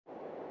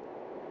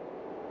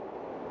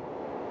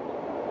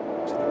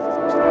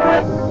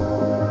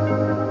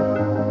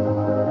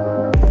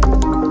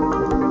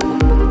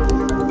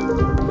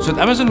So at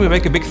Amazon we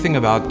make a big thing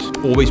about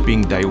always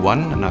being day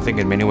one, and I think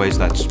in many ways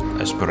that's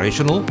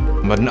aspirational,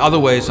 but in other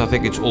ways I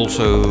think it's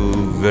also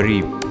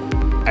very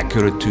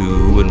accurate to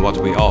who and what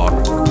we are.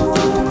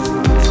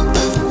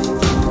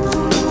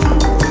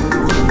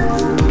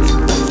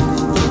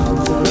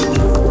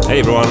 Hey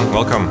everyone,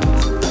 welcome.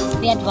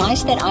 The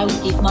advice that I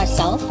would give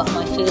myself on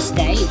my first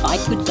day, if I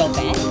could go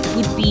back,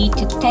 would be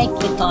to take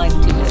the time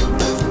to learn.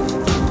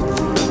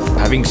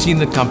 Having seen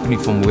the company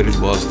from where it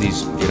was,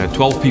 these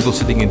 12 people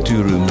sitting in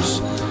 2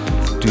 rooms,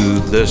 to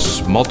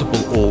this multiple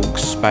orgs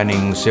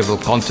spanning several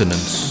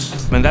continents,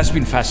 and that's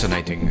been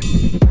fascinating.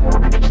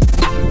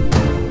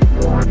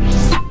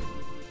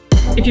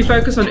 If you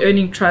focus on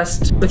earning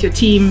trust with your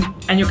team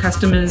and your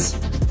customers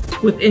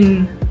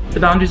within the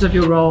boundaries of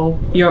your role,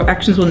 your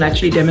actions will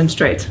naturally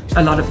demonstrate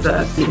a lot of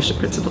the leadership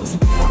principles.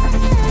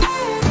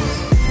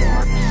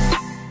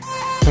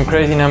 Some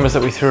crazy numbers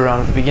that we threw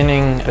around at the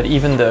beginning, but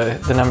even the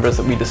numbers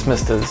that we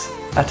dismissed as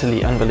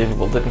utterly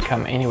unbelievable didn't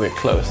come anywhere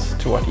close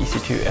to what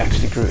EC2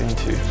 actually grew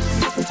into.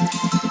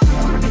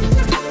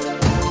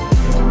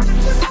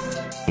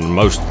 The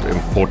most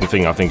important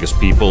thing I think is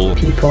people.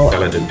 People.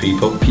 Talented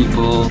people.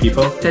 People.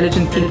 People.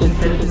 Intelligent people.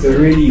 The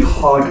really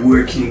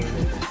hard-working,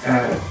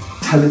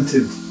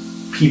 talented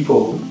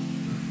people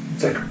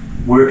that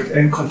worked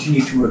and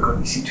continue to work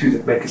on EC2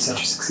 that make it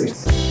such a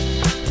success.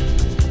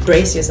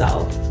 Brace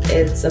yourself.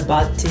 It's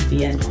about to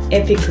be an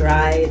epic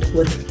ride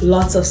with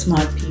lots of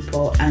smart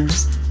people and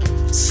just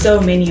so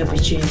many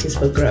opportunities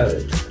for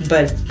growth.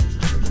 But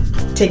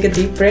take a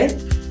deep breath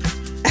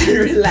and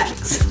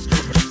relax.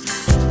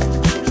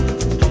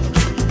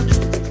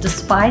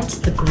 Despite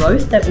the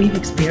growth that we've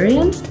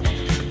experienced,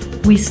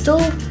 we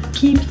still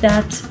keep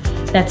that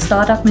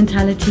startup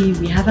mentality.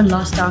 We haven't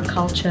lost our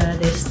culture.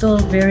 There's still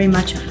very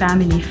much a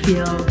family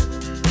feel.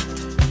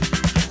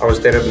 I was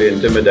terribly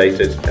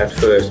intimidated at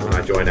first when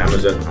I joined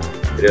Amazon,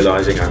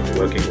 realizing I'm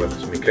working with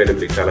some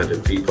incredibly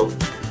talented people,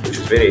 which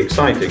is very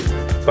exciting.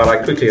 But I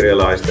quickly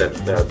realized that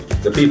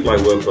the people I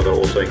work with are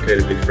also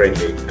incredibly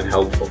friendly and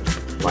helpful.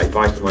 My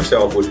advice to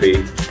myself would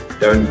be,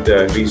 don't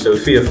be so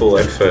fearful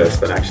at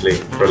first and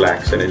actually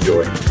relax and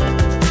enjoy.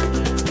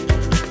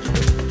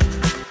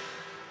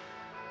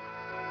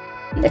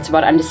 It's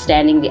about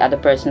understanding the other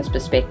person's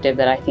perspective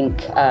that I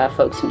think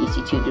folks from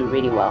EC2 do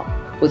really well.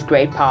 With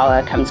great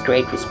power comes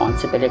great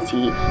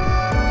responsibility.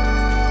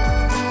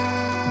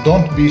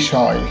 Don't be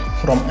shy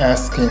from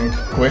asking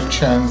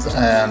questions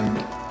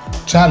and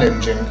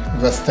challenging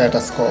the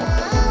status quo.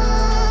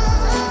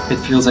 It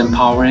feels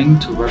empowering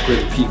to work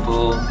with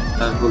people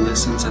who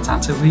listens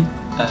attentively,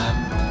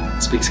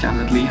 speaks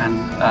candidly,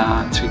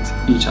 and treat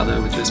each other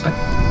with respect.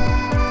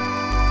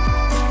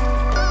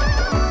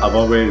 I've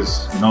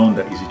always known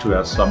that EC2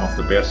 has some of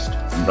the best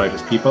and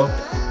brightest people,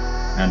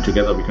 and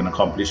together we can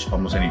accomplish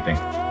almost anything.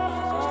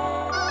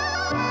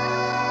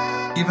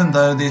 Even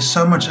though there's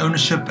so much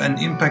ownership and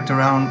impact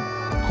around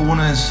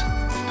corners,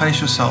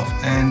 pace yourself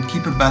and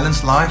keep a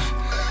balanced life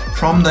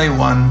from day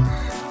one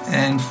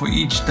and for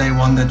each day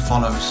one that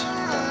follows.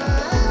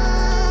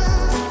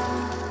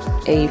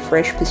 A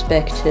fresh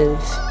perspective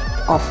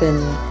often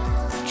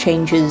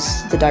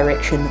changes the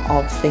direction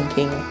of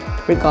thinking,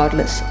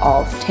 regardless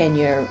of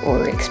tenure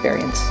or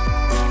experience.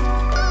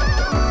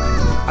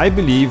 I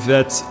believe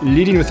that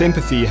leading with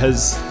empathy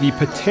has the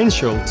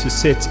potential to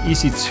set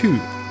EC2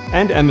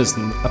 and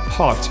Amazon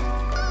apart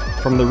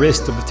from the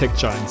rest of the tech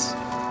giants.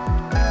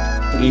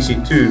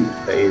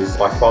 EC2 is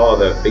by far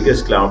the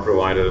biggest cloud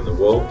provider in the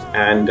world,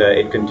 and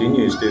it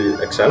continues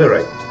to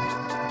accelerate.